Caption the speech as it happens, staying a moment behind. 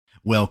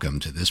Welcome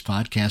to this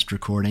podcast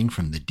recording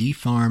from the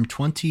DPHARM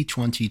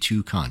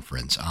 2022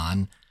 conference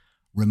on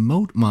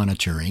Remote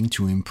Monitoring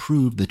to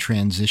Improve the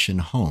Transition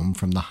Home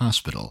from the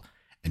Hospital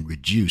and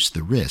Reduce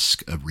the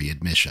Risk of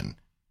Readmission.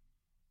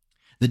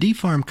 The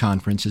DPHARM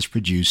conference is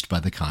produced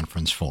by the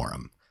Conference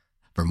Forum.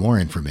 For more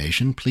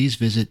information, please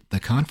visit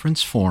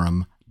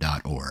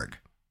theconferenceforum.org.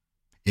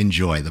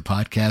 Enjoy the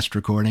podcast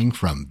recording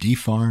from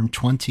DPHARM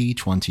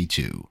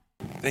 2022.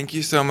 Thank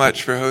you so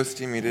much for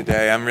hosting me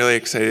today. I'm really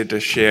excited to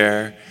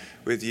share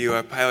with you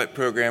a pilot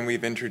program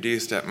we've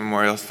introduced at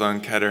Memorial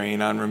Sloan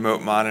Kettering on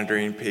remote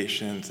monitoring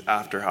patients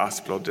after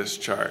hospital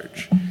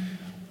discharge.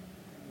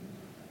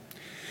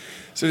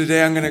 So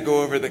today I'm going to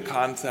go over the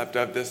concept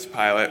of this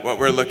pilot, what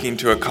we're looking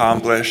to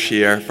accomplish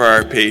here for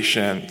our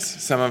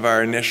patients, some of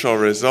our initial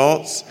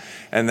results,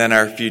 and then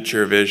our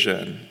future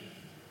vision.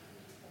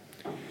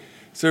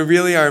 So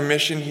really our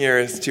mission here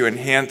is to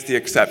enhance the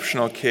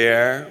exceptional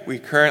care we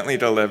currently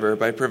deliver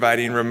by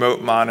providing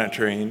remote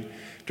monitoring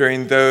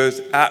during those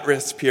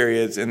at-risk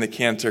periods in the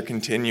cancer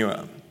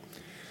continuum.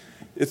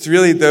 It's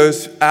really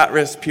those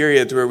at-risk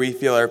periods where we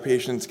feel our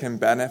patients can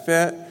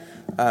benefit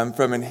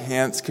from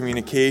enhanced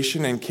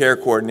communication and care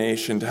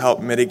coordination to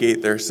help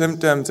mitigate their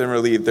symptoms and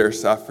relieve their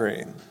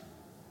suffering.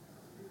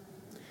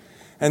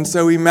 And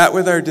so we met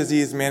with our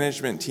disease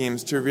management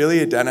teams to really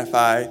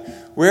identify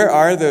where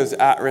are those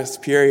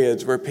at-risk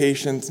periods where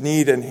patients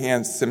need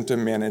enhanced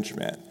symptom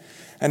management.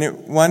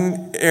 And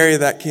one area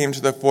that came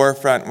to the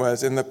forefront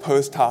was in the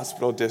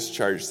post-hospital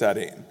discharge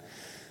setting.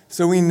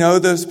 So we know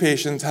those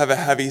patients have a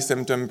heavy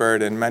symptom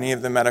burden. Many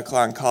of the medical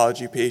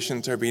oncology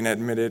patients are being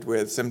admitted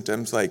with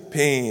symptoms like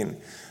pain,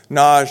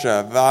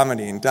 nausea,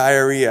 vomiting,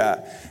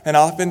 diarrhea, and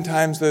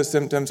oftentimes those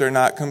symptoms are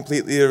not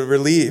completely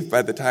relieved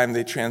by the time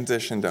they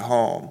transition to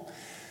home.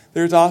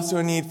 There's also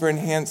a need for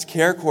enhanced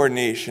care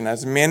coordination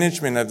as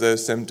management of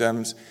those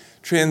symptoms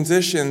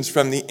transitions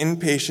from the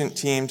inpatient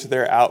team to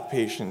their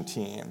outpatient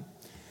team.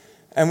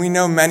 And we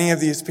know many of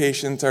these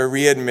patients are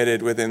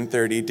readmitted within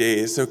 30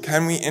 days, so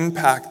can we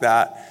impact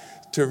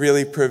that to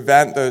really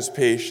prevent those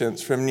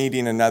patients from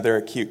needing another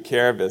acute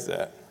care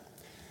visit?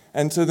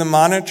 And so the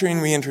monitoring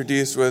we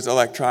introduced was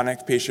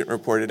electronic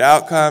patient-reported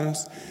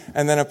outcomes,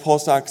 and then a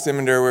pulse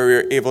oximeter where we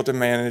were able to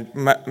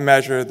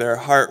measure their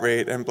heart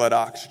rate and blood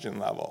oxygen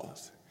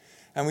levels.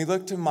 And we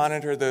looked to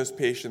monitor those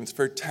patients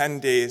for 10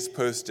 days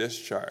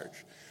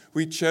post-discharge.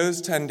 We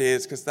chose 10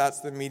 days because that's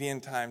the median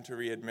time to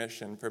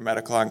readmission for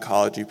medical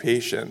oncology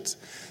patients.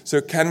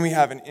 So can we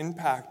have an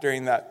impact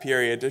during that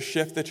period to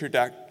shift the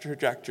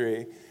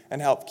trajectory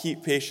and help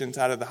keep patients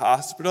out of the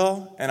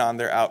hospital and on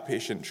their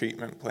outpatient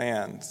treatment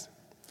plans?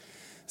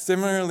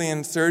 Similarly,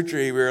 in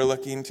surgery, we were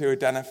looking to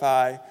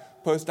identify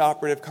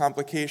postoperative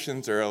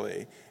complications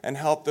early and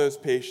help those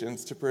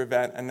patients to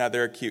prevent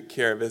another acute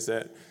care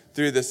visit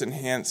through this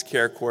enhanced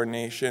care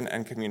coordination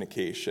and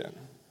communication.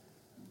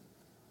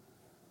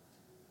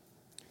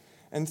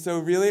 And so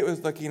really it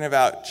was looking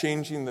about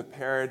changing the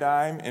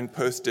paradigm in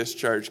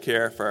post-discharge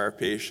care for our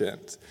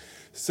patients.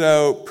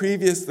 So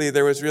previously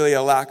there was really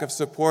a lack of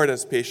support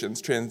as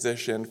patients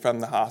transitioned from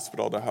the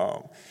hospital to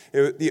home.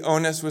 The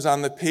onus was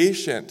on the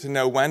patient to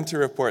know when to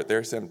report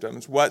their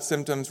symptoms, what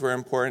symptoms were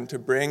important to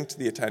bring to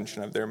the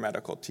attention of their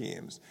medical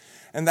teams.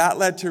 And that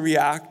led to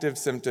reactive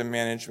symptom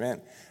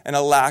management and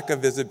a lack of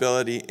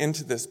visibility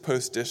into this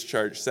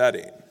post-discharge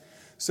setting.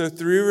 So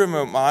through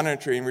remote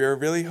monitoring, we were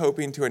really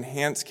hoping to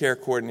enhance care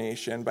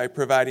coordination by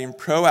providing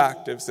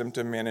proactive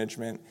symptom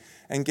management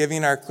and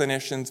giving our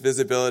clinicians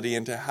visibility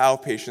into how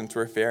patients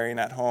were faring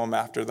at home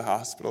after the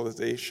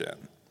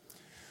hospitalization.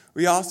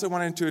 We also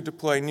wanted to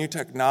deploy new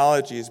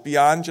technologies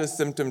beyond just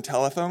symptom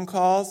telephone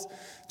calls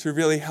to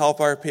really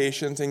help our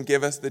patients and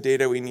give us the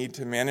data we need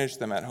to manage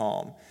them at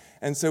home.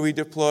 And so we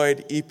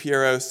deployed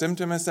ePRO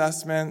symptom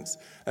assessments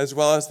as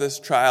well as this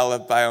trial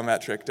of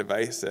biometric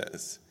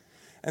devices.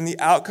 And the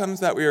outcomes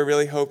that we were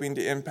really hoping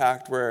to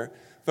impact were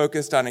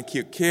focused on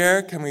acute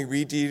care. Can we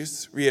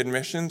reduce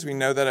readmissions? We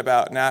know that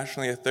about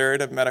nationally a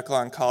third of medical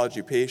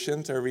oncology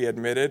patients are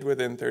readmitted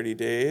within 30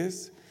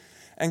 days.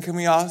 And can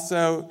we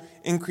also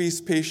increase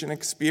patient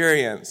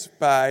experience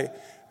by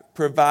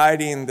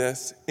providing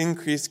this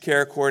increased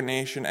care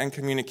coordination and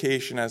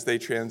communication as they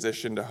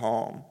transition to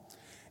home?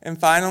 And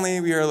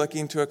finally, we are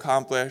looking to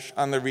accomplish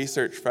on the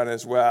research front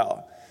as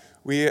well.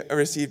 We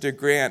received a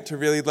grant to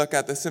really look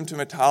at the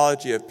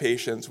symptomatology of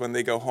patients when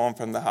they go home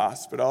from the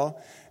hospital,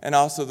 and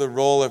also the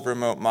role of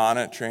remote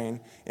monitoring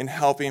in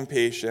helping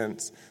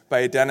patients by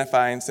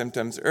identifying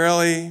symptoms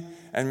early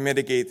and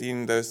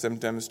mitigating those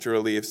symptoms to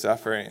relieve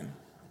suffering.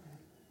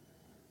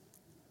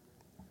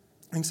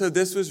 And so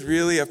this was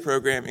really a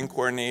program in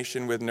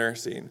coordination with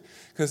nursing,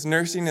 because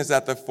nursing is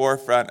at the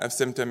forefront of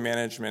symptom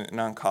management in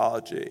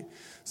oncology.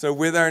 So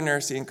with our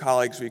nursing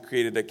colleagues, we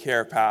created a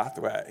care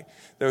pathway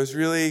that was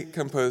really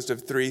composed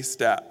of 3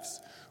 steps.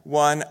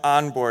 1,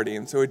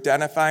 onboarding, so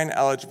identifying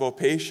eligible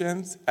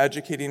patients,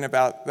 educating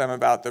them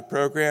about the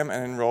program,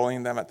 and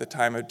enrolling them at the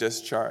time of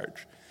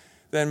discharge.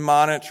 Then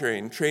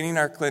monitoring, training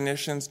our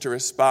clinicians to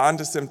respond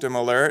to symptom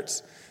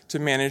alerts, to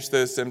manage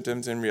those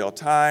symptoms in real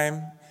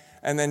time.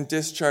 and then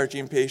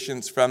discharging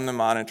patients from the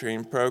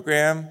monitoring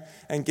program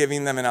and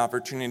giving them an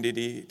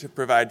opportunity to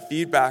provide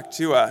feedback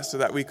to us so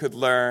that we could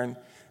learn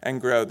and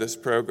grow this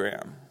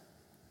program.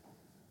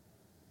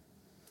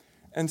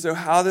 And so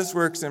how this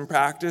works in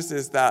practice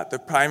is that the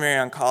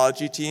primary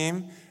oncology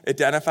team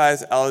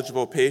identifies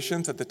eligible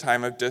patients at the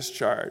time of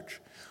discharge.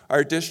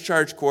 Our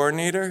discharge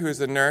coordinator, who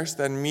is a nurse,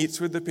 then meets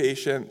with the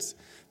patients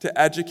to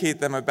educate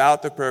them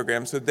about the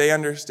program so they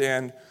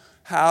understand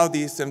how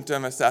these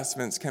symptom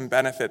assessments can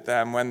benefit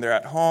them when they're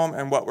at home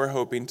and what we're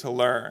hoping to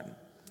learn.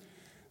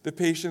 The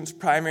patient's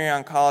primary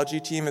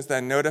oncology team is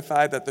then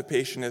notified that the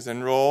patient is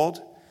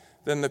enrolled.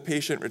 Then the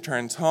patient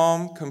returns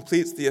home,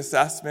 completes the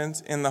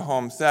assessments in the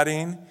home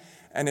setting,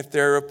 and if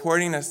they're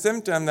reporting a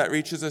symptom that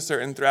reaches a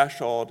certain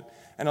threshold,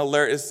 an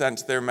alert is sent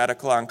to their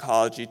medical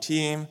oncology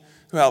team,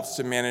 who helps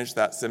to manage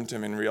that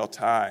symptom in real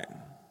time.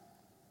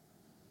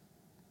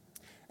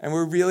 And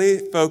we're really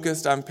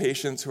focused on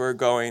patients who are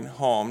going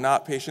home,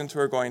 not patients who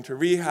are going to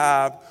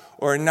rehab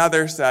or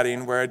another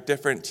setting where a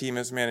different team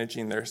is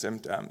managing their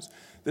symptoms.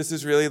 This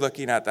is really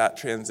looking at that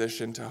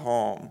transition to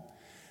home.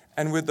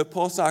 And with the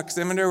pulse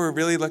oximeter, we're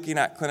really looking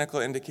at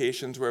clinical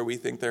indications where we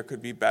think there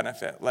could be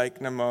benefit,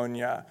 like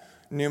pneumonia,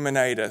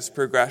 pneumonitis,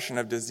 progression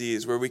of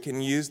disease, where we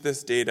can use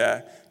this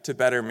data to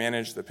better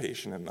manage the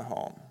patient in the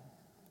home.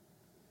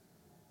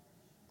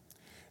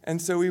 And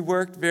so we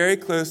worked very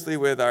closely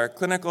with our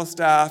clinical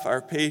staff,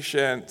 our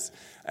patients,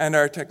 and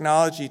our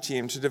technology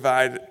team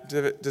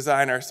to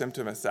design our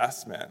symptom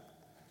assessment.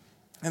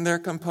 And there are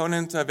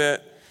components of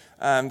it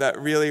that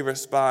really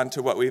respond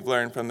to what we've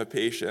learned from the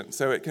patient.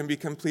 So it can be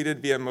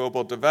completed via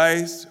mobile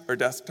device or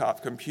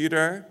desktop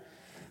computer.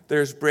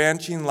 There's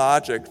branching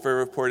logic for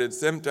reported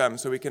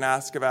symptoms, so we can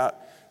ask about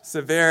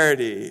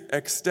severity,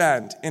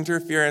 extent,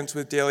 interference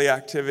with daily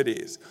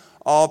activities,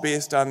 all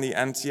based on the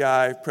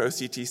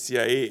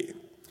NCI-PRO-CT-CIE.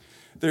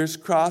 There's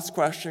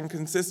cross-question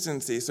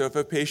consistency, so if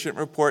a patient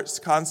reports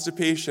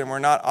constipation, we're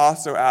not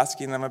also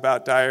asking them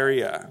about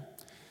diarrhea.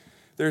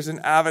 There's an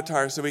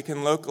avatar so we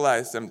can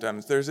localize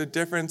symptoms. There's a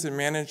difference in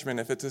management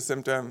if it's a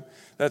symptom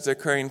that's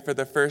occurring for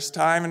the first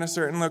time in a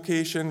certain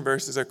location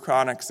versus a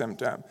chronic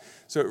symptom.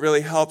 So it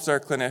really helps our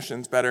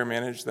clinicians better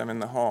manage them in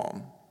the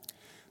home.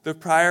 The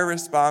prior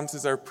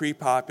responses are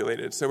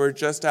pre-populated, so we're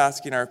just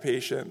asking our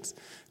patients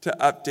to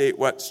update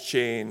what's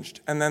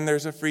changed. And then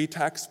there's a free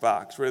text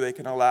box where they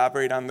can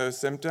elaborate on those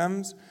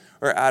symptoms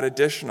or add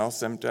additional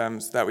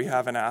symptoms that we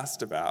haven't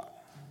asked about.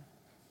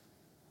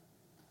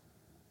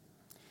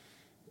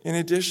 In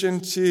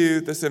addition to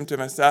the symptom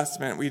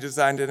assessment, we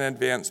designed an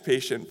advanced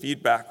patient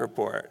feedback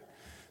report.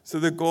 So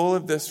the goal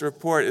of this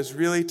report is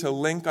really to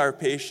link our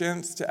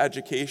patients to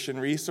education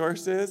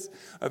resources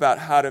about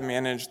how to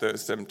manage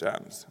those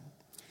symptoms.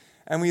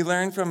 And we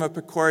learned from a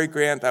PCORI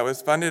grant that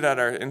was funded at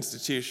our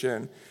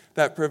institution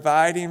that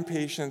providing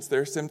patients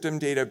their symptom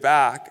data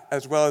back,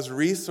 as well as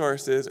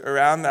resources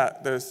around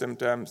those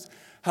symptoms,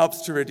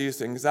 helps to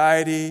reduce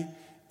anxiety,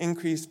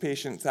 increase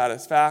patient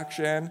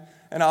satisfaction,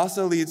 and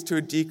also leads to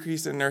a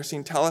decrease in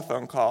nursing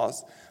telephone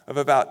calls of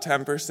about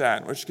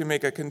 10%, which can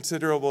make a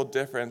considerable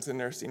difference in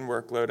nursing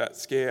workload at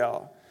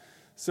scale.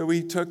 So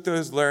we took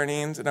those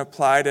learnings and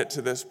applied it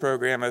to this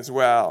program as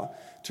well,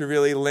 to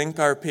really link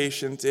our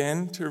patients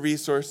in to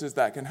resources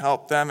that can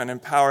help them and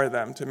empower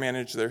them to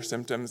manage their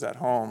symptoms at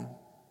home.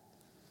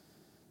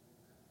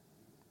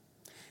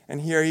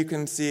 And here you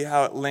can see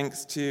how it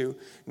links to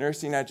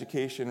nursing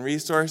education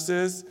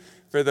resources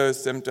for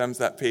those symptoms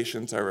that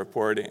patients are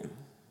reporting.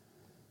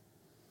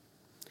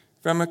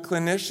 From a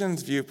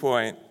clinician's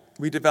viewpoint,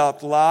 we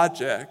developed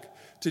logic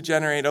to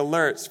generate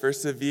alerts for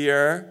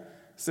severe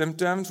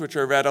symptoms, which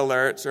are red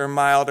alerts, or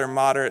mild or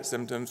moderate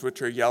symptoms,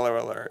 which are yellow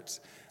alerts.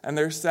 And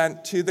they're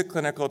sent to the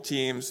clinical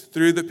teams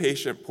through the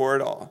patient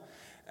portal.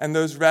 And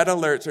those red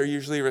alerts are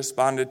usually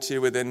responded to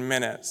within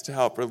minutes to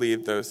help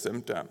relieve those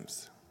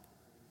symptoms.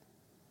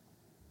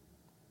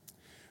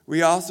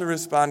 We also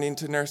responding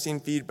to nursing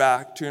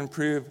feedback to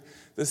improve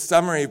the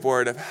summary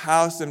board of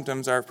how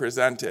symptoms are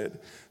presented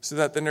so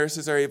that the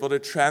nurses are able to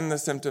trend the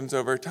symptoms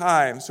over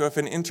time. So if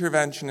an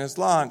intervention is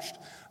launched,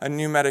 a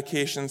new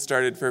medication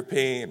started for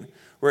pain,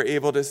 we're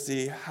able to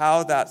see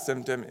how that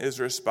symptom is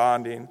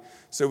responding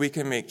so we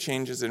can make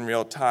changes in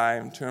real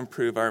time to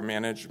improve our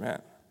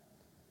management.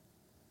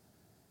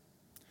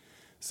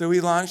 So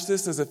we launched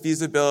this as a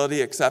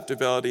feasibility,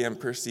 acceptability, and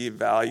perceived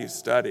value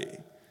study.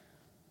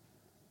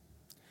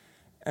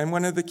 And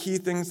one of the key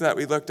things that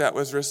we looked at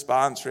was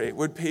response rate.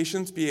 Would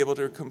patients be able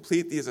to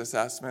complete these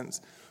assessments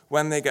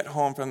when they get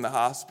home from the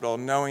hospital,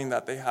 knowing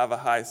that they have a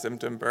high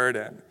symptom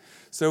burden?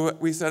 So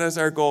we set as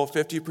our goal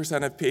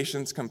 50% of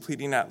patients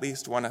completing at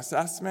least one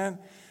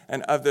assessment,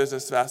 and of those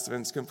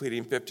assessments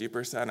completing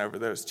 50% over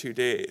those 2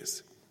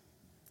 days.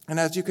 And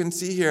as you can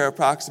see here,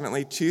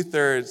 approximately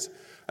 2/3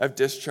 of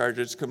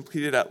discharges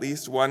completed at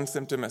least one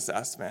symptom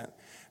assessment,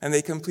 and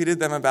they completed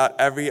them about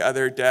every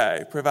other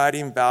day,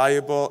 providing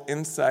valuable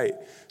insight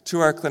to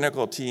our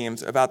clinical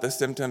teams about the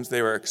symptoms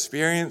they were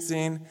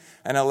experiencing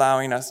and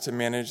allowing us to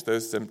manage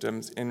those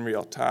symptoms in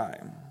real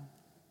time.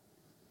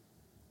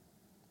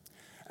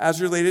 As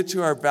related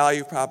to our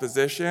value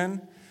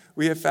proposition,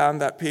 we have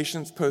found that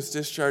patients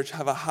post-discharge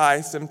have a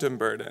high symptom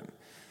burden,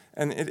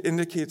 and it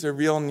indicates a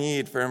real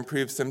need for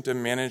improved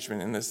symptom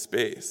management in this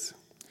space.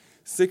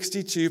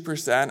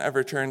 62% of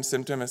returned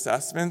symptom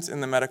assessments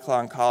in the medical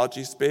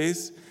oncology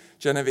space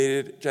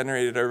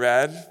generated a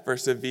red for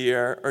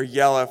severe or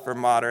yellow for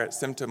moderate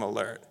symptom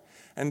alert,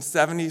 and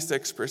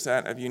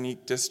 76% of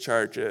unique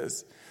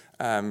discharges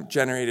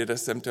generated a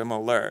symptom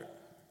alert.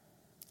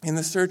 In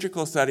the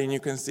surgical setting, you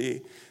can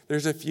see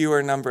there's a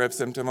fewer number of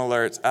symptom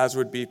alerts as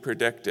would be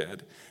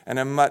predicted, and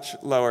a much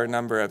lower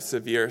number of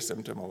severe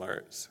symptom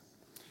alerts.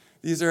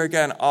 These are,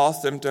 again, all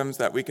symptoms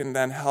that we can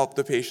then help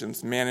the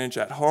patients manage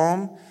at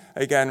home,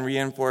 again,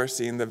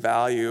 reinforcing the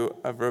value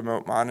of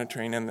remote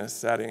monitoring in this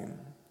setting.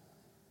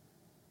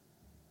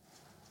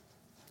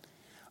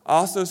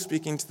 Also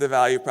speaking to the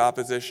value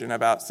proposition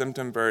about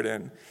symptom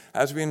burden,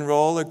 as we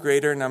enroll a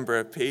greater number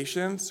of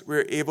patients,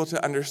 we're able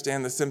to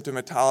understand the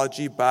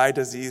symptomatology by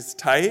disease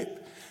type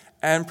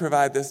and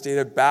provide this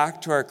data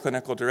back to our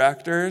clinical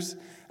directors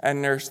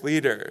and nurse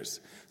leaders.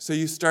 So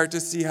you start to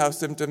see how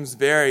symptoms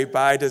vary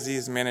by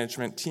disease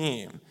management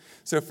team.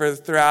 So for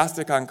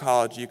thoracic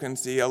oncology, you can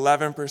see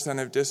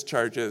 11% of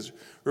discharges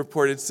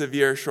reported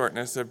severe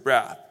shortness of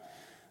breath.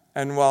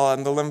 And while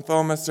on the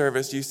lymphoma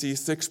service, you see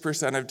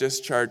 6% of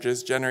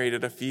discharges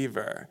generated a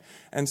fever.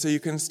 And so you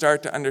can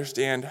start to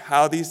understand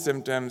how these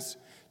symptoms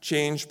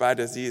change by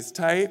disease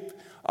type.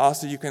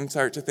 Also, you can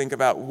start to think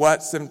about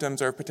what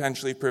symptoms are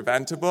potentially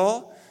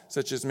preventable,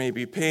 such as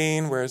maybe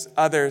pain, whereas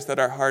others that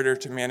are harder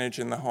to manage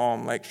in the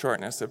home, like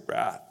shortness of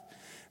breath.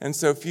 And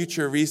so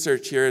future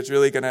research here is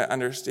really going to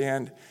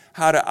understand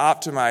how to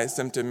optimize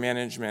symptom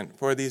management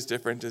for these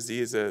different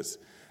diseases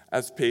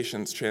as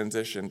patients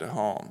transition to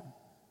home.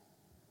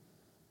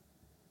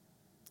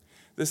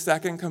 The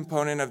second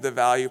component of the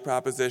value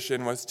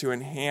proposition was to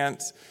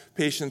enhance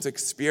patients'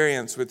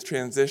 experience with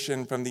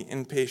transition from the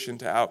inpatient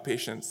to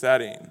outpatient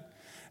setting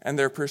and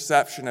their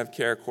perception of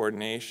care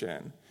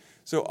coordination.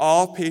 So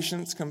all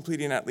patients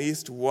completing at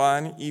least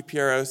one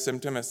ePRO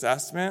symptom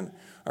assessment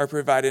are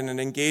provided an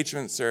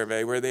engagement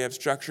survey where they have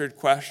structured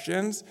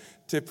questions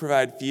to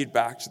provide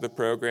feedback to the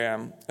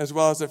program, as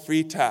well as a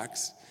free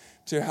text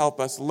to help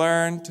us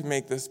learn to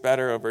make this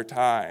better over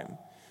time.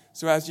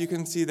 So as you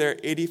can see there,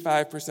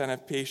 85%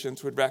 of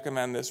patients would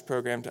recommend this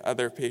program to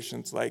other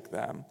patients like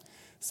them.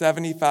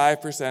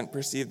 75%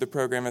 perceive the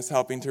program as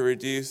helping to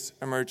reduce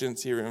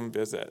emergency room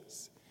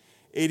visits.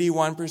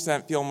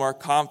 81% feel more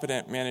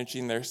confident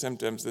managing their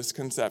symptoms, this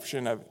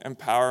conception of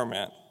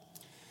empowerment.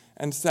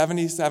 And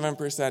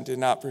 77% did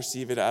not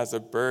perceive it as a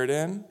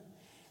burden.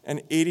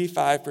 And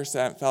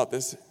 85% felt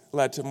this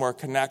led to more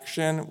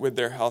connection with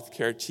their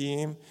healthcare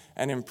team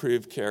and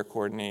improved care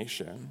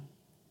coordination.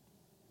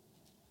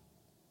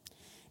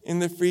 In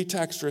the free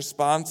text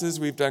responses,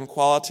 we've done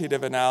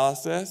qualitative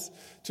analysis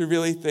to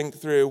really think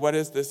through what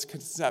is this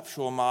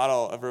conceptual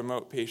model of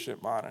remote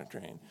patient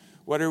monitoring.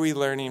 What are we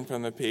learning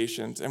from the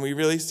patients? And we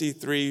really see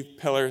three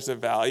pillars of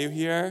value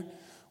here.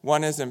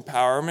 One is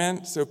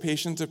empowerment. So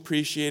patients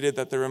appreciated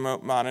that the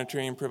remote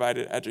monitoring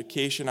provided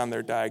education on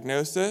their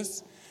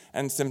diagnosis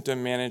and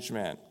symptom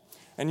management.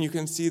 And you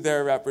can see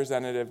their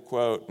representative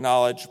quote,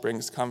 "Knowledge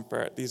brings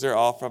comfort." These are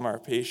all from our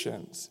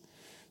patients.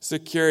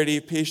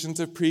 Security, patients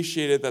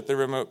appreciated that the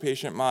remote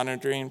patient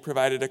monitoring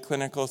provided a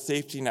clinical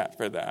safety net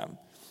for them.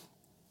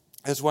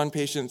 As one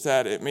patient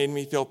said, "It made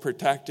me feel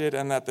protected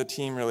and that the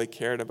team really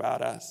cared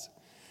about us."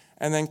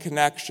 And then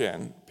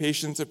connection.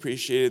 Patients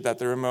appreciated that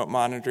the remote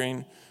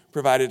monitoring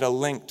provided a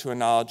link to a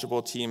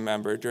knowledgeable team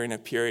member during a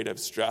period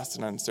of stress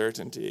and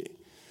uncertainty.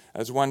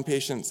 As one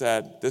patient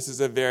said, "This is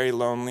a very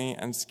lonely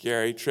and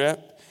scary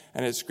trip,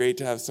 and it's great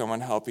to have someone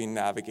helping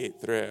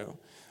navigate through."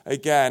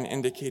 Again,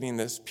 indicating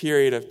this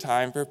period of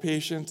time for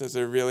patients as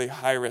a really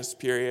high-risk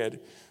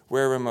period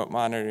where remote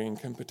monitoring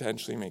can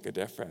potentially make a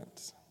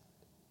difference.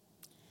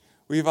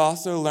 We've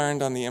also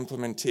learned on the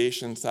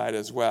implementation side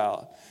as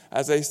well.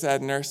 As I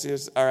said,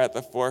 nurses are at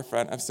the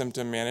forefront of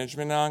symptom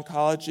management in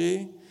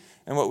oncology,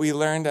 and what we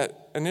learned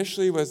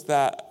initially was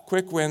that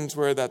quick wins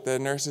were that the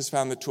nurses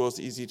found the tools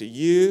easy to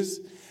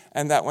use,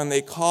 and that when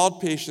they called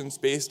patients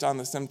based on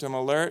the symptom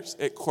alerts,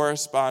 it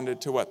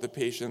corresponded to what the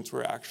patients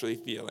were actually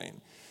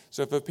feeling.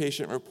 So if a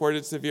patient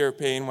reported severe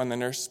pain, when the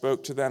nurse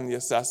spoke to them, the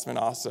assessment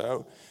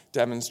also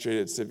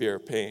demonstrated severe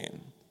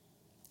pain.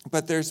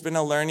 But there's been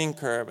a learning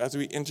curve as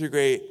we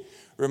integrate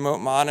remote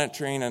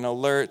monitoring and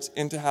alerts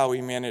into how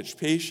we manage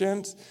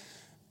patients.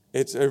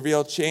 It's a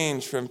real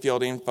change from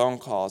fielding phone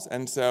calls.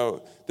 And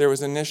so there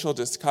was initial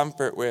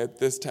discomfort with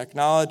this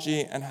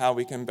technology and how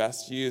we can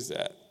best use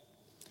it.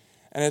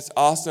 And it's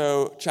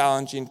also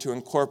challenging to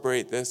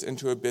incorporate this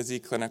into a busy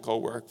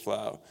clinical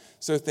workflow.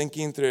 So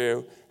thinking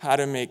through how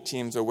to make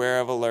teams aware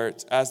of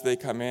alerts as they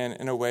come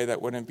in a way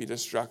that wouldn't be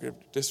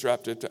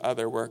disruptive to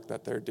other work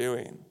that they're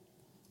doing.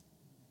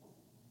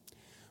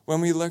 When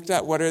we looked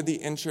at what are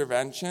the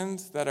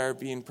interventions that are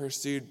being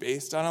pursued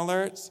based on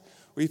alerts,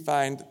 we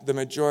find the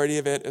majority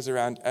of it is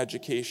around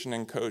education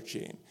and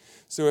coaching.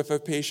 So if a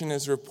patient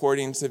is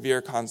reporting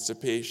severe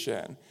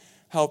constipation,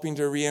 helping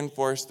to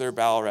reinforce their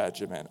bowel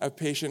regimen. A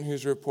patient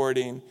who's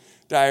reporting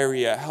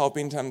diarrhea,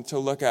 helping them to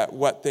look at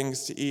what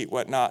things to eat,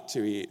 what not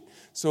to eat.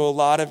 So a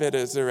lot of it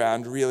is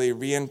around really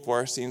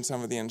reinforcing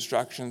some of the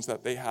instructions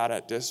that they had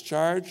at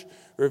discharge,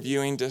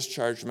 reviewing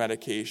discharge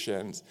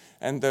medications,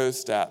 and those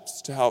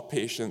steps to help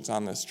patients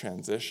on this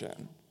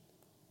transition.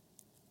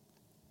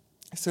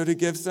 So to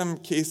give some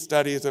case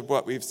studies of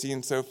what we've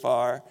seen so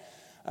far,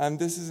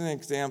 this is an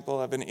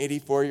example of an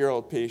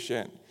 84-year-old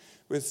patient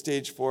with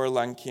stage 4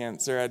 lung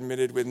cancer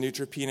admitted with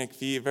neutropenic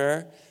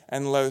fever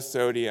and low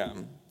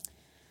sodium.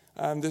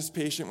 This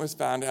patient was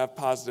found to have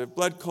positive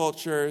blood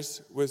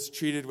cultures, was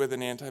treated with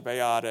an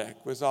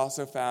antibiotic, was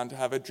also found to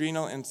have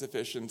adrenal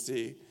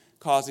insufficiency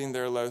causing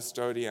their low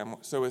sodium,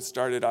 so was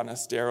started on a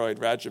steroid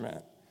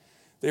regimen.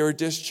 They were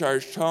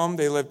discharged home.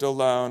 They lived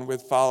alone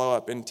with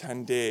follow-up in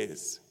 10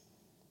 days.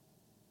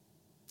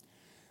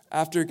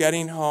 After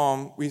getting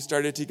home, we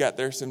started to get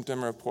their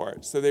symptom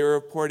reports. So they were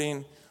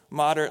reporting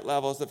moderate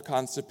levels of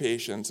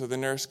constipation, so the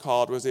nurse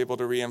called, was able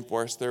to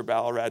reinforce their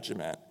bowel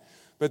regimen.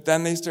 But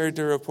then they started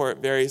to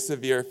report very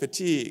severe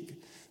fatigue.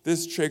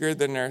 This triggered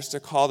the nurse to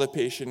call the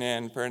patient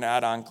in for an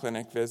add-on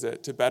clinic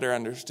visit to better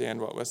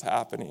understand what was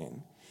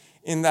happening.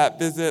 In that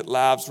visit,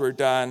 labs were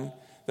done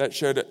that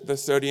showed the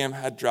sodium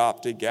had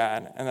dropped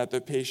again and that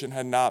the patient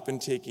had not been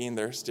taking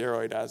their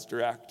steroid as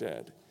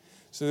directed.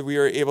 So that we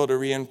were able to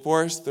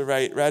reinforce the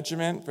right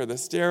regimen for the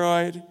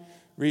steroid,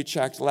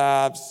 rechecked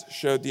labs,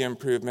 showed the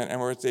improvement,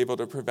 and was able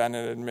to prevent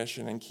an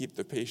admission and keep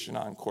the patient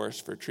on course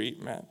for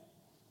treatment.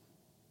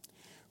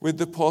 With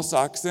the pulse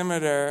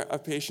oximeter, a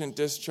patient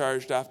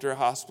discharged after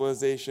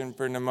hospitalization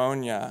for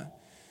pneumonia.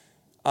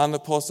 On the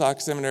pulse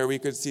oximeter, we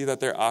could see that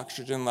their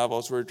oxygen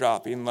levels were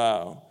dropping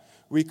low.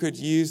 We could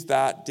use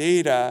that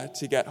data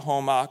to get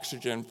home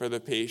oxygen for the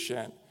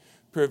patient,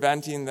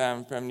 preventing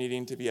them from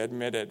needing to be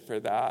admitted for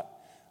that.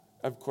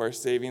 Of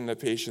course, saving the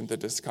patient the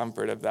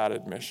discomfort of that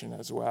admission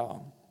as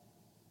well.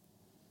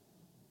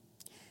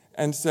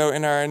 And so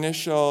in our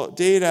initial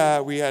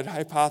data, we had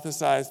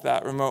hypothesized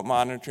that remote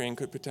monitoring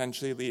could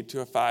potentially lead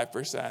to a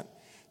 5%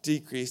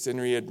 decrease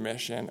in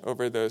readmission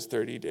over those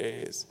 30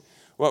 days.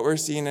 What we're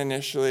seeing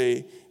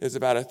initially is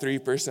about a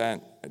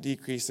 3%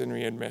 decrease in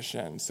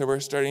readmission. So we're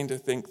starting to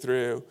think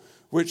through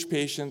which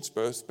patients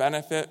most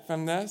benefit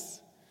from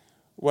this,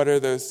 what are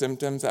those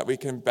symptoms that we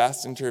can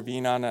best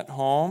intervene on at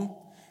home,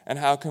 and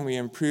how can we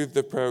improve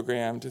the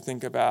program to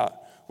think about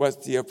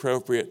what's the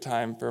appropriate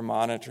time for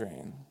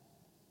monitoring.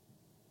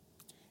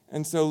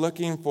 And so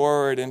looking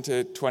forward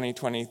into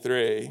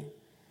 2023,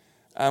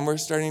 we're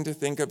starting to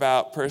think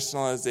about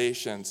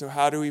personalization. So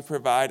how do we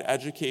provide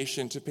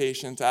education to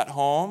patients at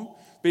home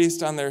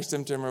based on their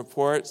symptom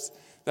reports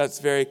that's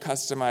very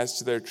customized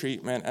to their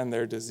treatment and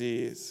their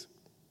disease?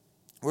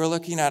 We're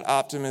looking at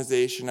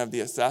optimization of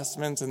the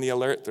assessments and the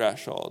alert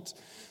thresholds.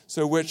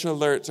 So which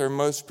alerts are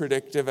most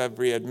predictive of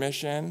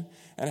readmission,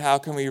 and how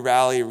can we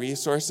rally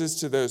resources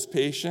to those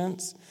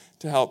patients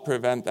to help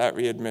prevent that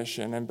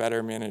readmission and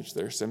better manage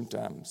their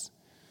symptoms.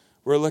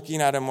 We're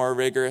looking at a more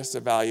rigorous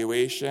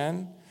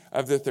evaluation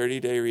of the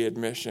 30-day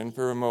readmission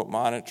for remote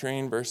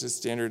monitoring versus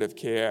standard of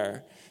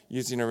care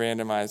using a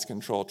randomized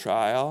control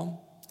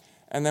trial.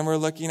 And then we're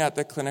looking at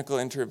the clinical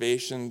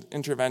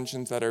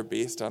interventions that are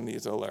based on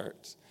these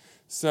alerts.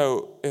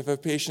 So if a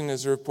patient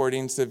is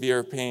reporting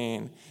severe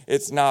pain,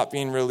 it's not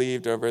being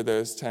relieved over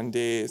those 10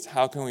 days,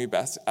 how can we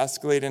best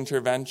escalate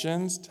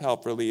interventions to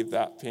help relieve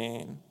that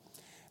pain?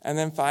 And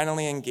then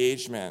finally,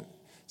 engagement.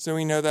 So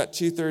we know that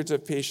 2/3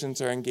 of patients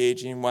are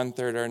engaging,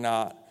 1/3 are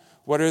not.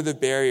 What are the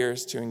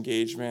barriers to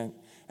engagement,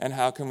 and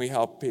how can we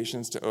help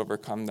patients to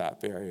overcome that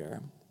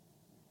barrier?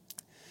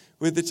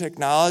 With the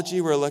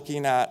technology, we're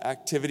looking at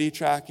activity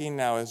tracking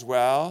now as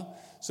well.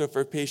 So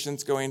for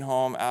patients going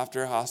home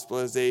after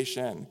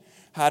hospitalization,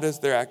 how does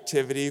their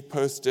activity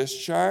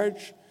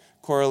post-discharge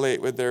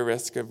correlate with their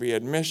risk of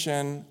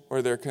readmission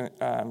or their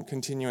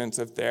continuance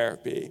of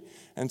therapy?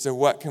 And so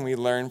what can we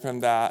learn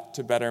from that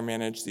to better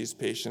manage these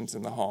patients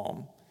in the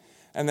home?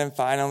 And then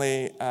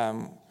finally,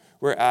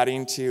 we're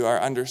adding to our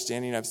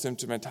understanding of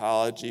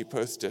symptomatology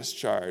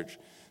post-discharge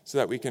so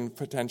that we can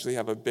potentially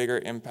have a bigger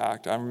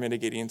impact on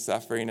mitigating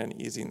suffering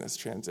and easing this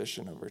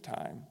transition over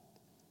time.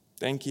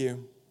 Thank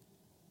you.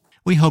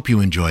 We hope you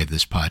enjoyed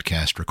this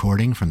podcast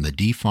recording from the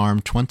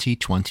DPHARM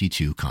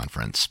 2022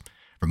 conference.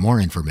 For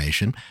more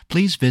information,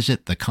 please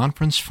visit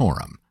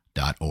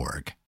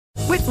theconferenceforum.org.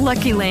 With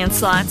Lucky Land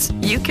Slots,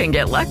 you can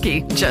get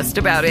lucky just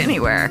about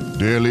anywhere.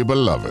 Dearly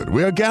beloved,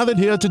 we are gathered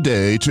here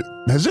today to...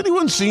 Has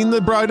anyone seen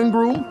the bride and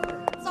groom?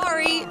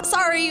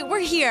 Sorry, we're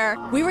here.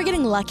 We were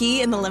getting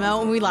lucky in the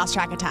limo and we lost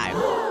track of time.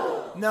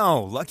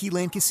 No, Lucky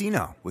Land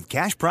Casino, with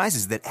cash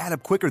prizes that add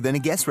up quicker than a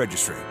guest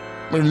registry.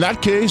 In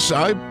that case,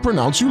 I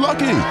pronounce you lucky.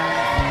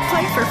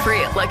 Play for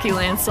free at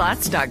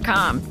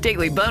LuckyLandSlots.com.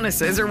 Daily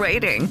bonuses are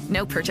waiting.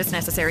 No purchase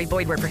necessary.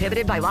 Void where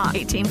prohibited by law.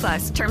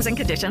 18+. Terms and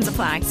conditions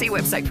apply. See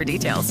website for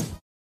details.